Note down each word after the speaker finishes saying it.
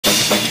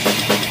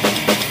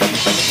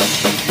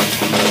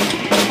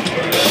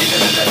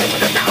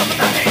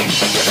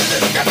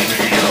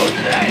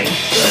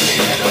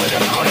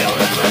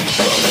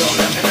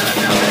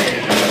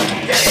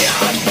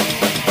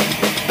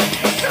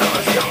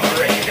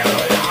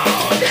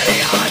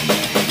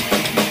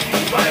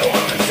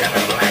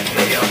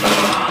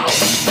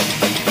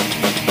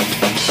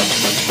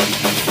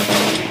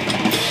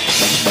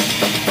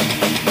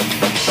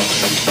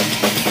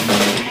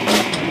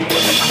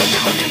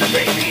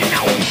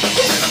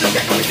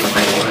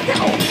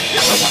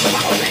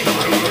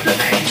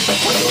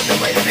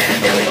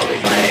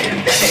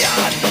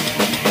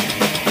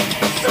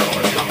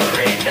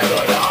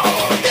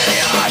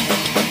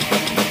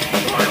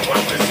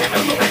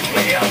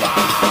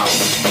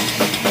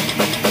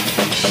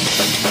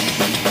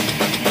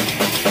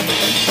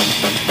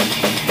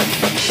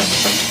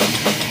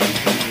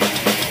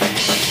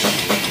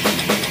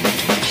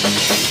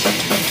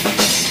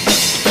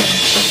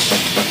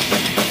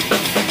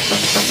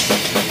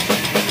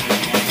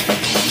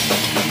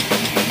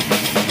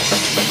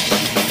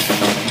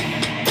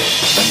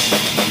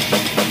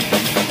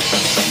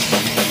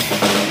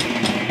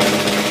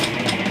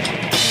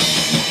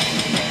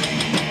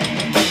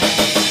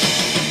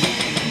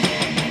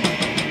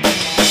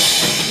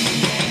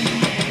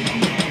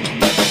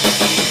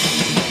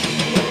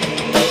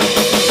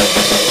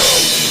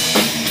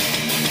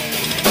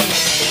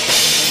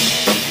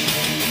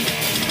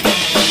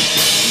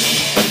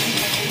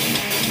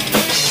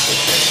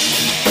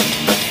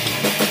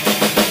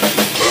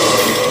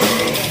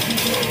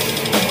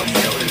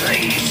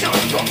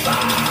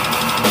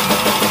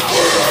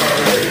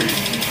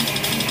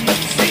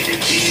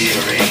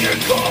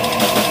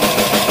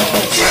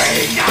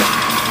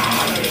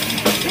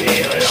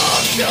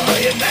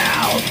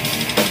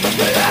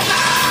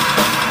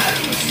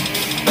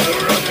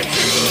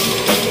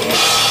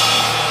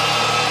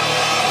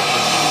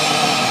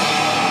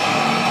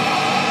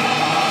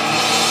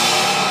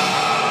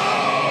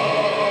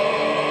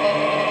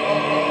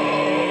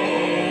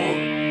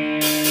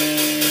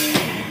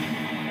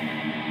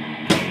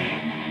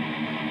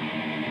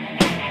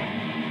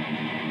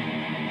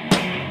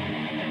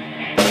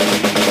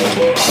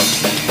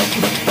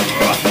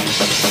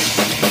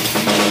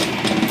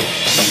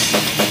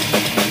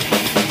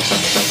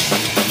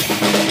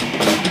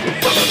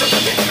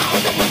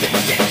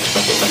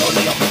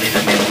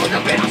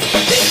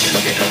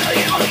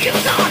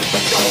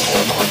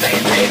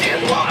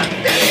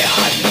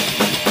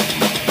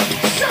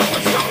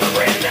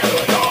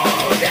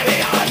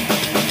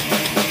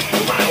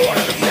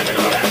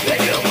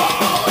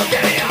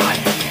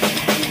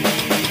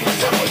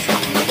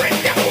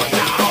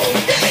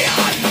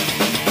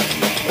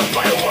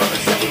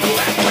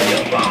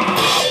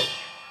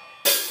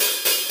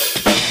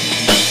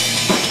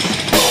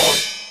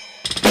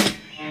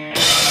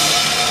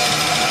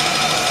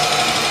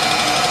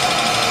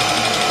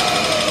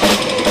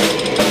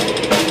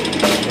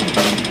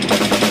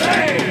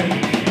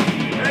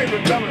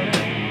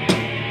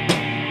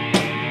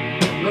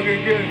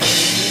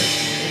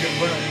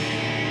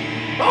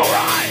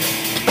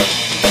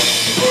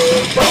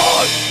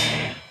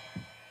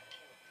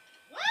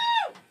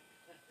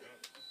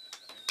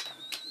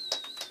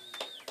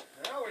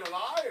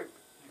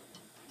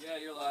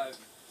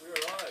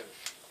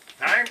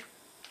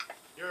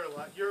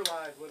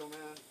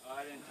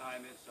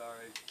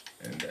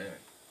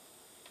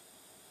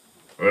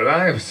We're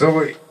live. So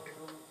we're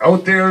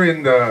out there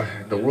in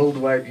the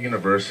worldwide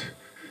universe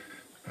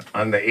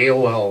on the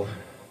AOL.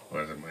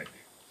 What is it, Mike?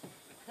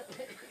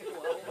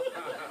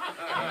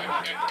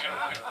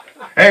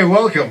 Hey,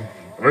 welcome.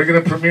 We're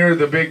going to premiere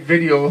the big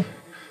video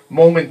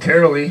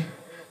momentarily.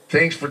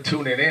 Thanks for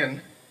tuning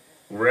in,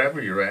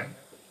 wherever you're at.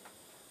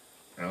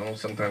 I don't know,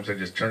 sometimes I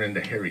just turn into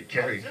Harry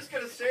Carey. I was just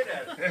going to say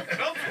that.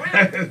 Come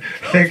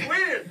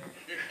win.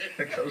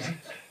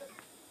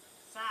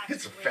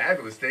 It's a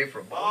fabulous day for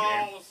a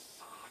ball game.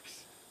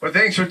 But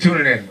thanks for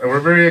tuning in. We're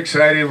very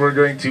excited. We're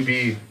going to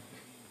be...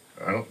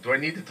 do I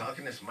need to talk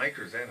in this mic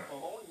or is that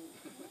on?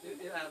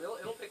 Yeah,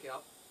 it'll pick you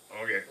up.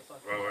 Okay.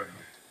 Well,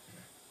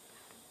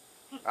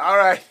 all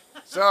right.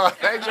 So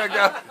thanks for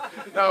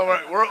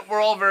we're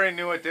all very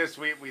new at this.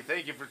 We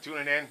thank you for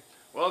tuning in.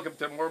 Welcome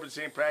to Morbid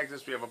St.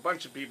 Practice. We have a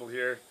bunch of people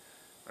here,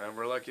 and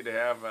we're lucky to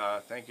have.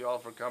 Thank you all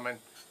for coming.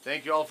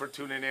 Thank you all for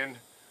tuning in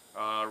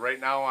right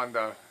now on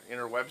the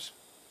interwebs.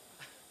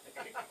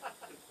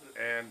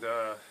 And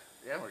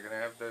yeah, we're gonna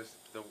have the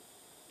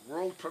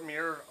world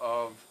premiere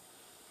of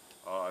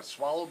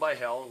 "Swallowed by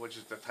Hell," which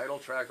is the title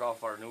track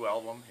off our new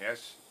album.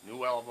 Yes,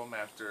 new album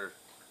after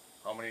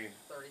how many?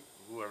 30.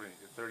 Whoever,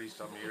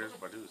 30-some years,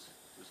 but who's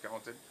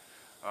counted?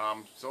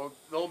 So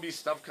there'll be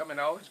stuff coming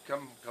out.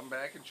 Come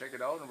back and check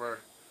it out, and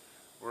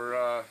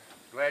we're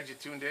glad you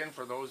tuned in.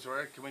 For those who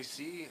are, can we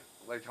see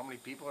like how many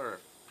people are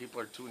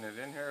tuning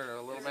in here?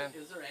 A little man.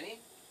 Is there any?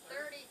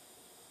 30.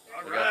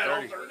 We got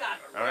 30.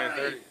 All right,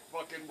 30.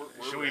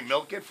 Should we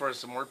milk it for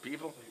some more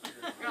people?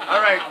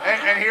 All right,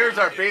 and here's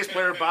our bass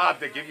player Bob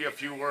to give you a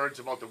few words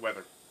about the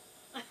weather.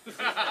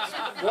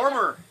 It's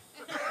warmer.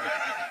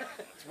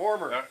 It's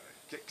warmer.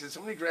 Can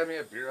somebody grab me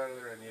a beer out of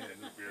there? I need a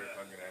new beer if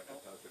I'm going to have to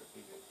talk to the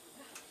people.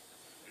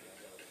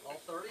 All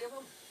 30 of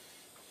them?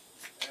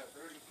 Yeah,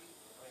 30 people.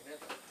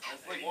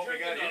 That's like what we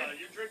got here.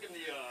 You're drinking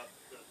the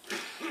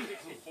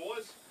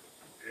 64s?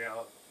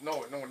 Yeah,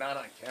 no, not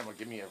on camera.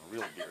 Give me a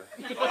real beer.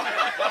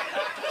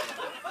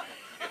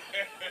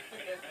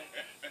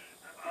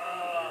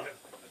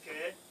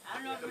 Okay. I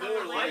don't know if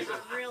Miller Lite's a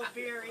real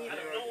beer either. I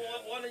don't know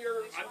what one of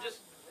your.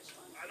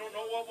 I don't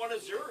know what one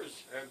is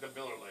yours. And the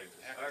Miller Lite.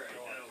 All right.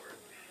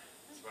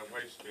 It's my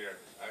wife's beer.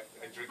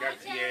 I drink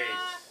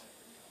IPAs.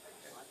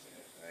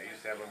 I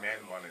used to have a man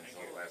one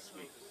until last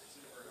week.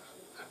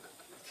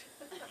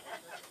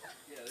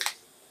 Yeah, this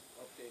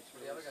updates for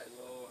the other guys.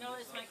 No,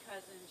 it's my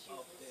cousin. She's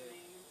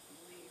listening.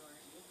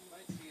 You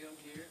might see him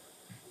here.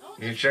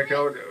 you can check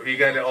out, we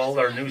got all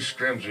our new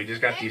scrims. We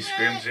just got these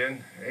scrims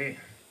in. Hey.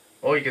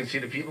 Oh, you can see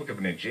the people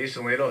coming in.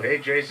 Jason Lato. Hey,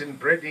 Jason.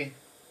 Brittany.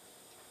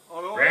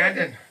 Oh, no.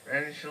 Brandon.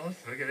 Brandon Schultz.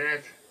 Look at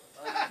that.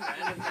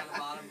 Brandon's on the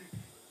bottom.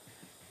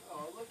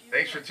 Oh, looky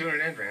Thanks there. for tuning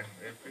in, man.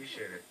 I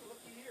appreciate it.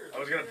 Looky here. I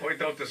was going to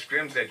point out the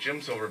scrims that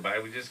Jim's over by.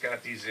 We just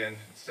got these in.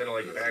 Instead of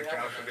like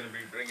backdrops, we're going to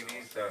be bringing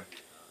these to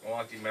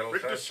Milwaukee Metal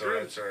Rick the Fest. So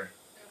Scrims. that's our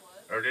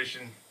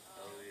audition.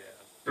 Oh, yeah.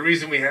 The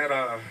reason we had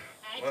well,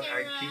 I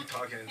Tara. keep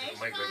talking into Hey,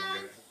 the mic like Mom.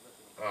 I'm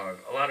gonna,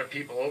 a lot of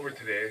people over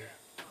today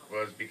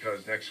was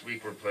because next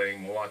week we're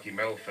playing Milwaukee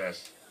Metal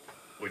Fest,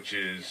 which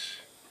is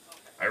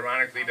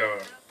ironically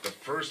the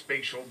first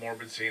big show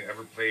Morbid Saint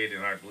ever played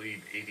in, I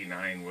believe,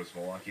 '89 was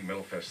Milwaukee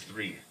Metal Fest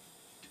 3.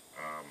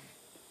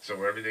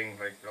 So everything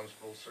like comes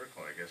full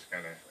circle, I guess,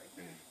 kind of.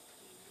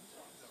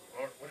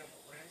 What did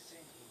I say?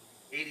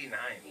 '89.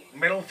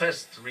 Metal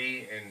Fest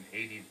 3 in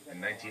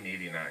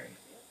 1989,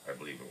 I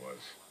believe it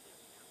was.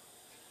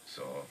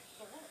 So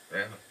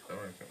Yeah,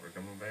 we're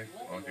coming back.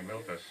 Milwaukee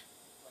Metal Fest.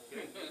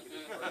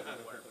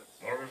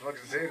 Morbid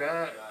fucking say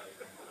that.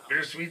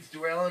 Bittersweet's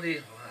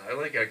duality. I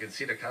like it. I can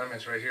see the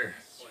comments right here.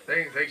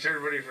 Thanks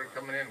everybody for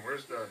coming in.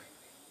 Where's the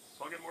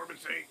Fucking Morbid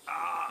say,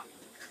 ah.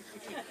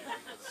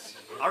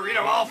 I'll read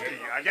them off to you.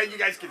 I guess you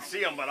guys can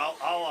see them, but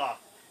I'll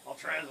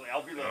translate.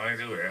 I'll be the. I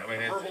do it. I mean,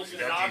 verbal got these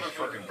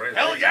stenographer. fucking bright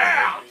Hell lights.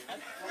 yeah!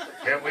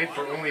 Can't wait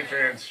for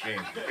OnlyFans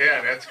stream.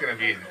 Yeah, that's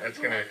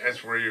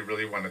where you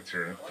really want to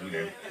tune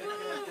in.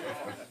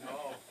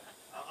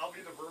 I'll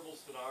be the verbal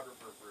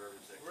stenographer for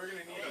everything. We're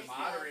gonna need a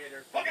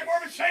moderator. Fucking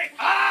Morbid say,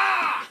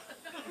 ah!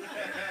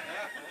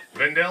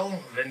 Vendel,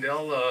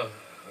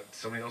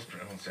 somebody else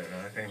pronounced that.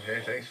 I think.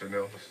 Hey, thanks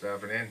Vendel for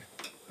stopping in.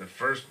 The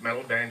first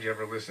metal band you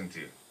ever listened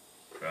to.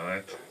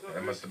 Well,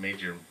 that must have made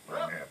your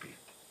mom happy.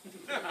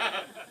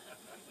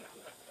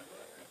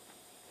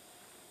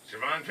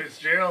 Siobhan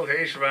Fitzgerald,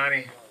 hey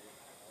Shivani.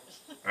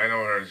 I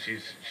know her.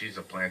 She's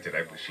a planted.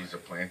 She's a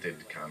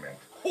planted comment.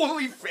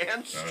 Holy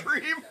fan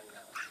stream?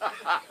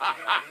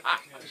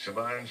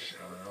 Siobhan.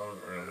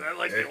 That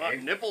like they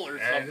want nipple or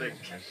something.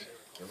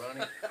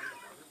 Shivani.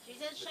 She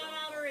said shout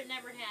out or it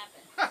never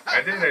happened.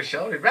 I did. I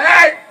shouted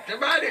back.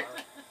 Shivani.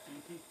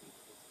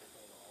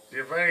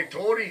 Giovanni,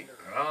 Tony.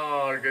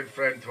 Oh, our good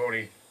friend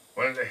Tony.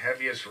 One of the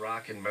heaviest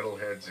rock and metal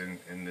heads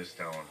in this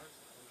town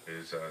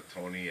is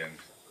Tony and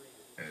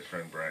his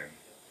friend Brian.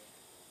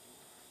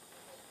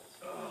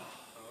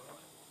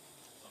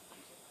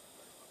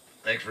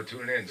 Thanks for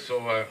tuning in.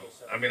 So,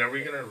 I mean, are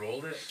we going to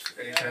roll this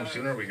anytime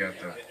sooner? We got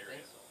the...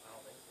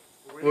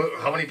 Well,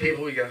 how many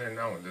people we got in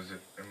now?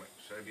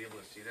 Should I be able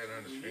to see that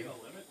on the screen?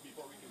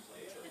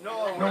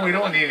 No, we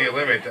don't need any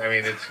limit. I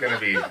mean, it's going to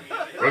be...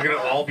 We're going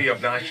to all be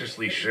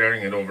obnoxiously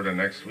sharing it over the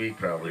next week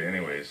probably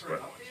anyways,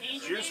 but...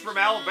 Juice from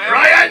Alabama.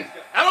 Brian!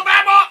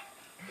 Alabama!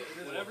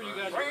 Whatever you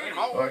guys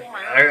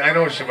I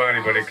know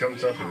Shivani, but it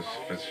comes up as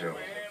Fitzgerald.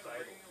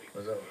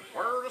 What's up?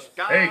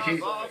 Hey,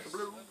 Keith.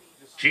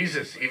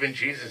 Jesus, even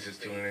Jesus is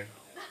tuning in.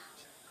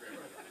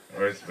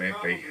 Or it's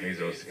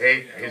Jesus.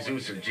 Hey,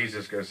 Jesus or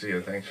Jesus Garcia,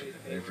 thanks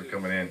for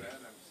coming in.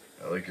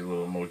 I like your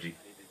little emoji.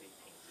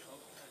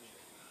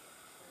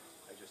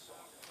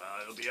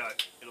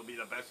 It'll be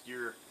the best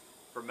year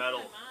for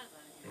metal.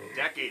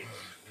 Decades.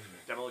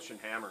 Demolition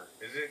Hammer.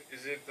 Is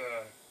it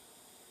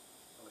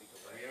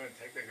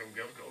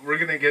we're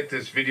gonna get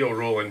this video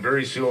rolling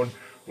very soon.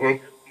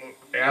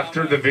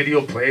 After the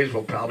video plays,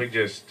 we'll probably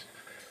just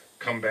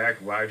come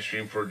back live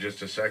stream for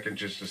just a second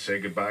just to say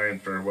goodbye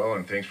and farewell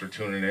and thanks for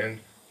tuning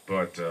in.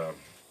 But hey.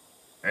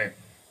 I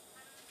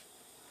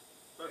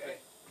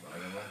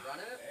don't know.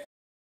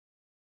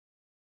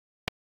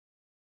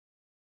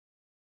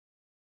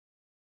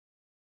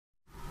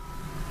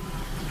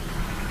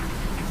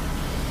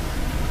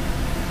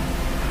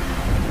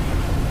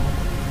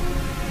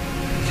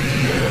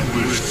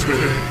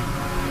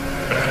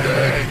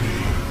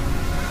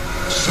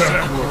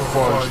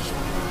 Sacrifice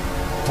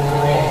for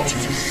all to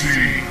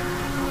see.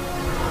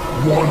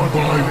 One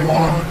by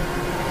one,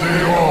 they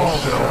all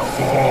shall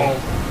fall.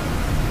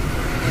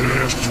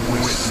 Their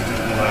twisted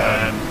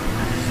land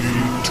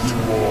revealed to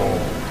all.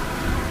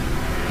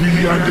 The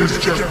end is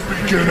just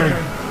beginning.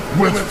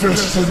 With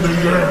fists in the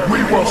air, we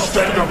will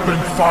stand up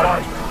and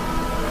fight.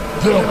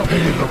 They'll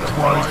pay the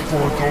price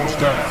for those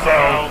that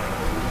fell.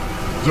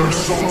 Their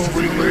souls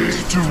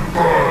released to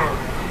burn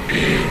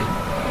in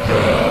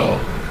hell.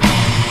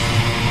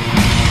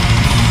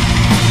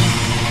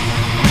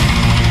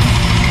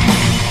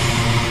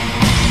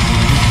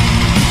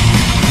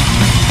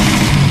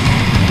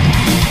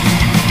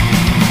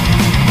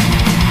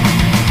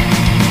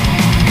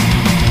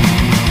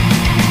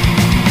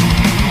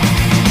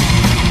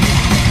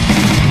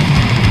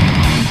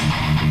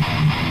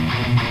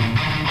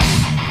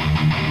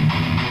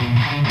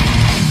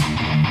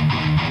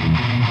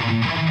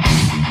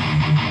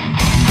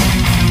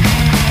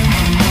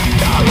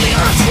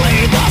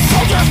 The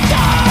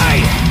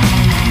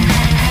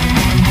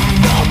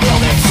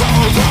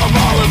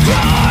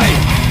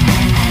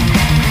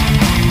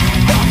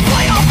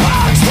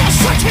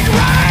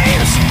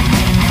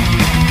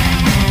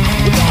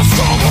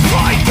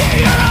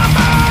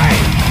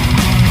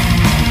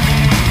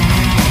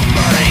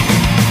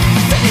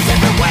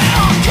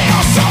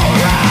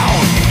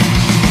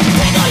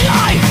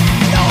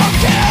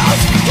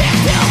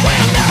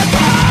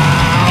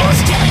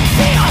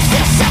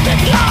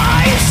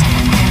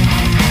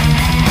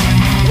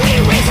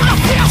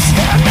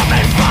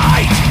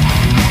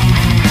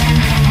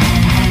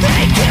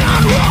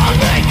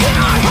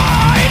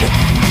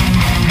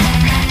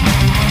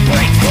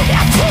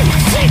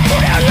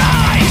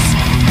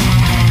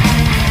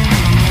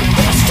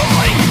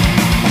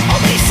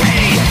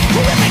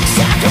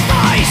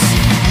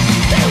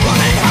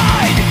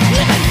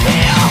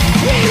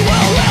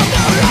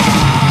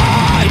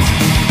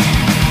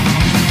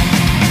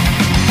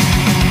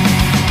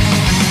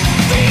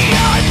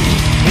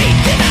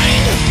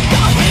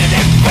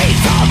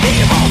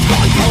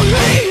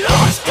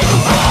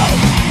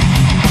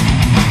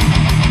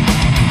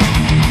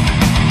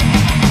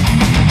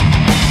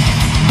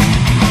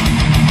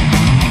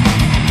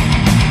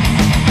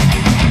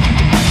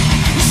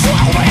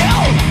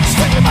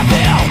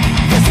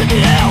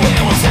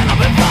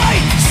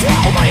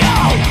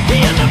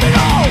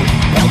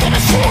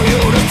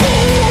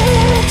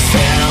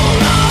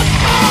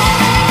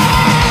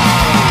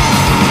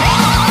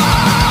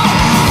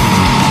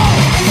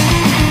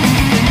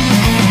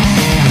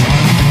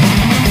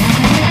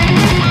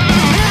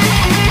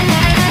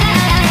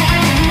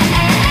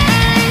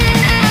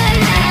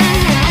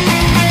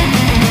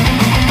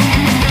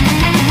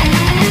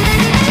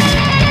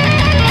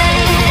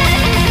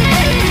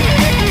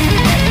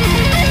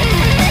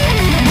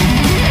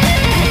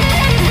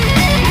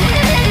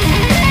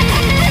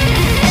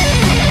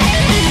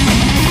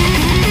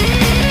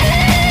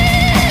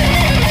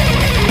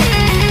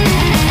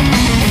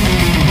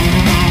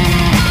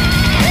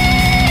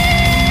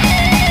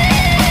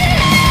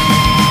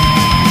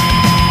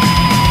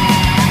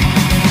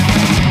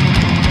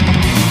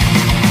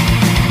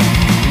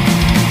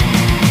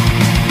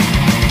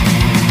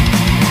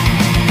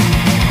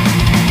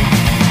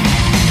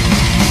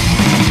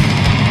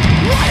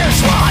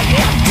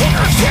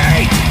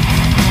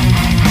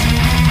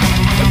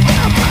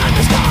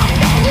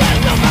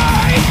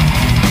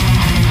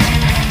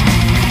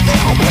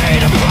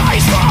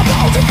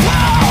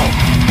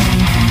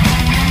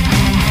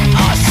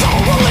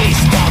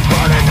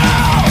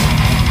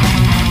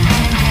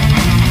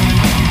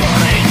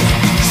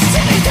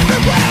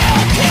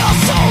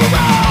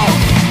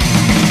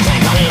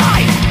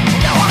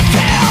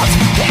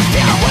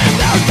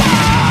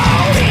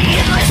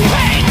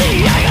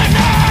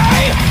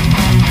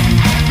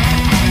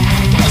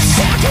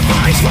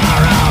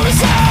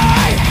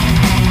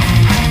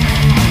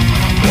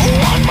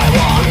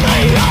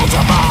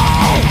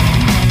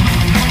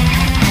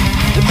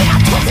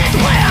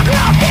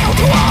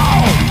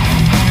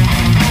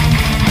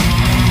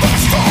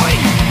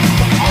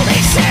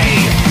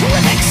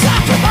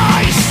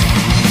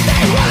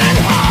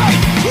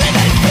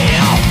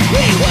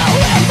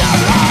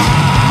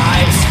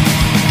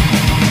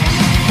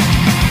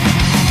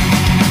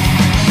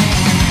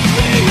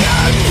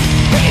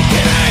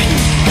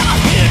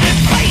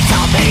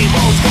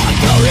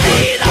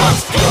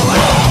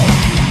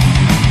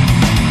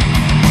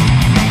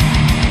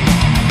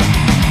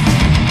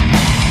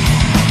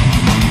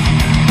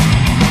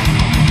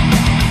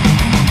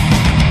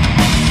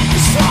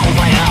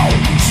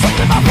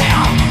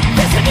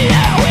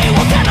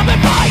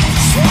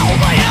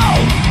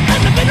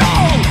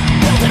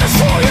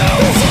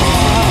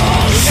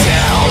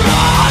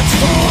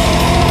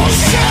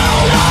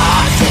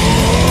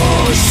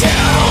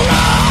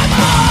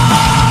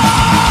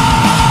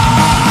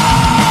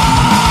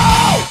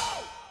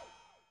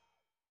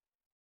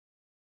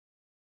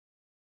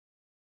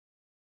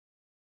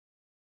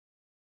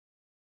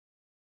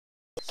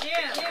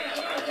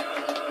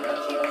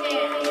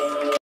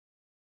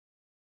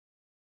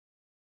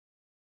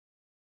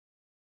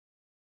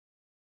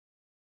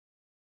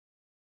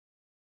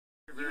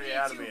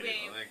gotta too, be it. babe.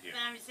 Well, thank you.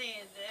 I'm saying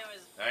it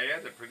was. Oh yeah,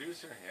 the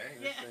producer.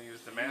 Yeah, he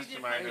was the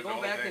mastermind Hey, of the go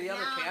whole back to thing. the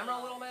other No.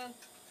 camera, little man.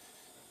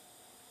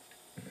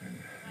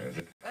 Is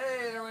it-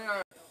 Hey, there we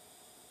are.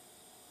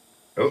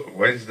 Oh,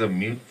 why is the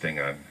mute thing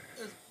on?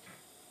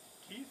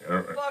 Keith.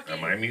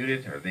 Am I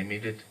muted? Are they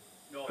muted?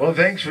 No, Well,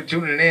 thanks for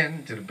tuning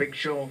in to the big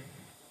show,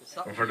 Is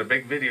something, or for the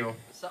big video.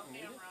 is something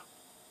muted?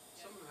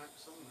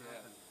 Something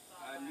happened.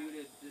 I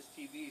muted this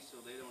TV so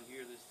they don't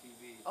hear this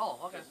TV. Oh,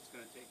 okay. Because it's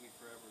going to take me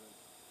forever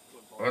to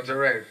put Well, it's all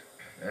right.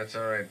 That's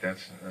all right.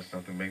 That's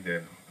nothing big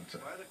then.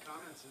 Why are the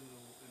comments in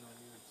a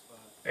weird spot?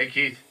 Hey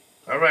Keith.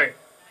 All right.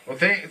 Well,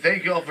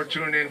 thank you all for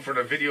tuning in for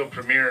the video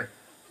premiere.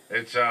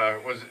 It's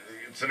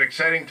an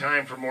exciting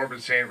time for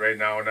Morbid Saint right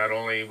now. Not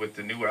only with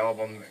the new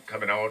album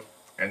coming out,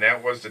 and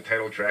that was the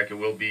title track. It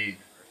will be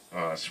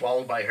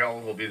 "Swallowed by Hell"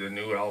 will be the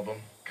new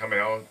album coming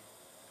out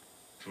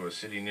to a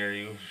city near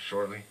you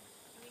shortly,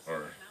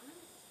 or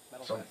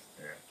Metal some. Fest.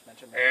 Yeah.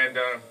 Mention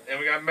Metal And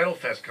we got Metal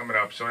Fest coming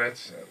up, so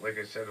that's like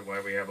I said,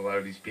 why we have a lot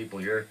of these people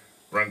here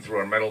run through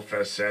our Metal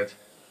Fest set.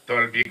 Thought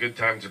it'd be a good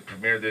time to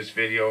premiere this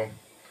video.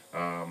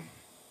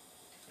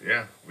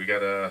 Yeah, we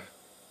gotta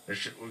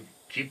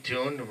keep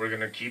tuned. We're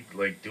gonna keep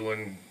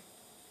doing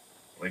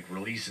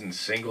releasing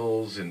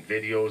singles and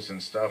videos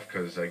and stuff,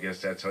 because I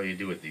guess that's how you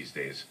do it these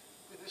days.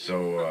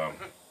 So,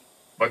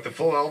 but the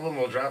full album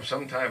will drop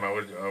sometime. I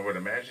would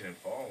imagine in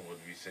fall. Would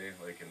we say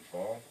in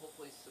fall?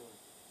 Hopefully soon.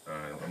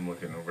 I'm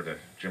looking over to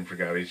Jim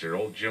Fragotti's. Your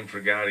old Jim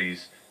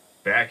Fragotti's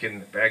back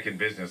in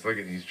business. Look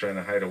at he's trying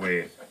to hide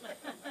away.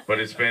 But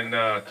it's been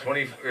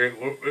 20.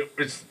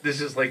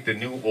 This is like the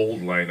new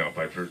old lineup.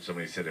 I've heard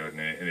somebody said it, and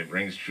it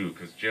rings true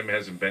because Jim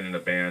hasn't been in a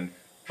band.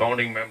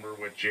 Founding member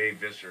with Jay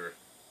Visser.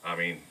 I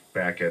mean,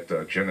 back at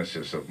the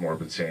genesis of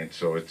Morbid Saint.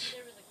 So it's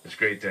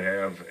great to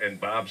have. And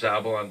Bob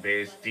Zabel on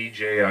bass,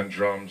 DJ on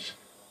drums.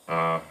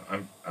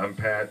 I'm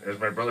Pat. There's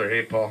my brother.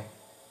 Hey, Paul.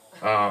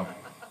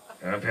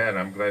 And I'm Pat.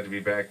 I'm glad to be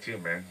back too,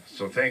 man.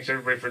 So thanks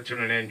everybody for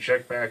tuning in.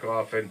 Check back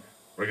often.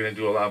 We're gonna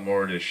do a lot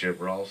more of this shit.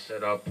 We're all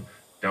set up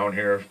down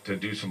here to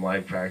do some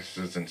live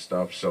practices and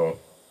stuff. So,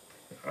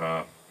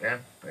 yeah.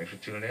 Thanks for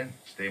tuning in.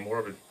 Stay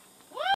morbid.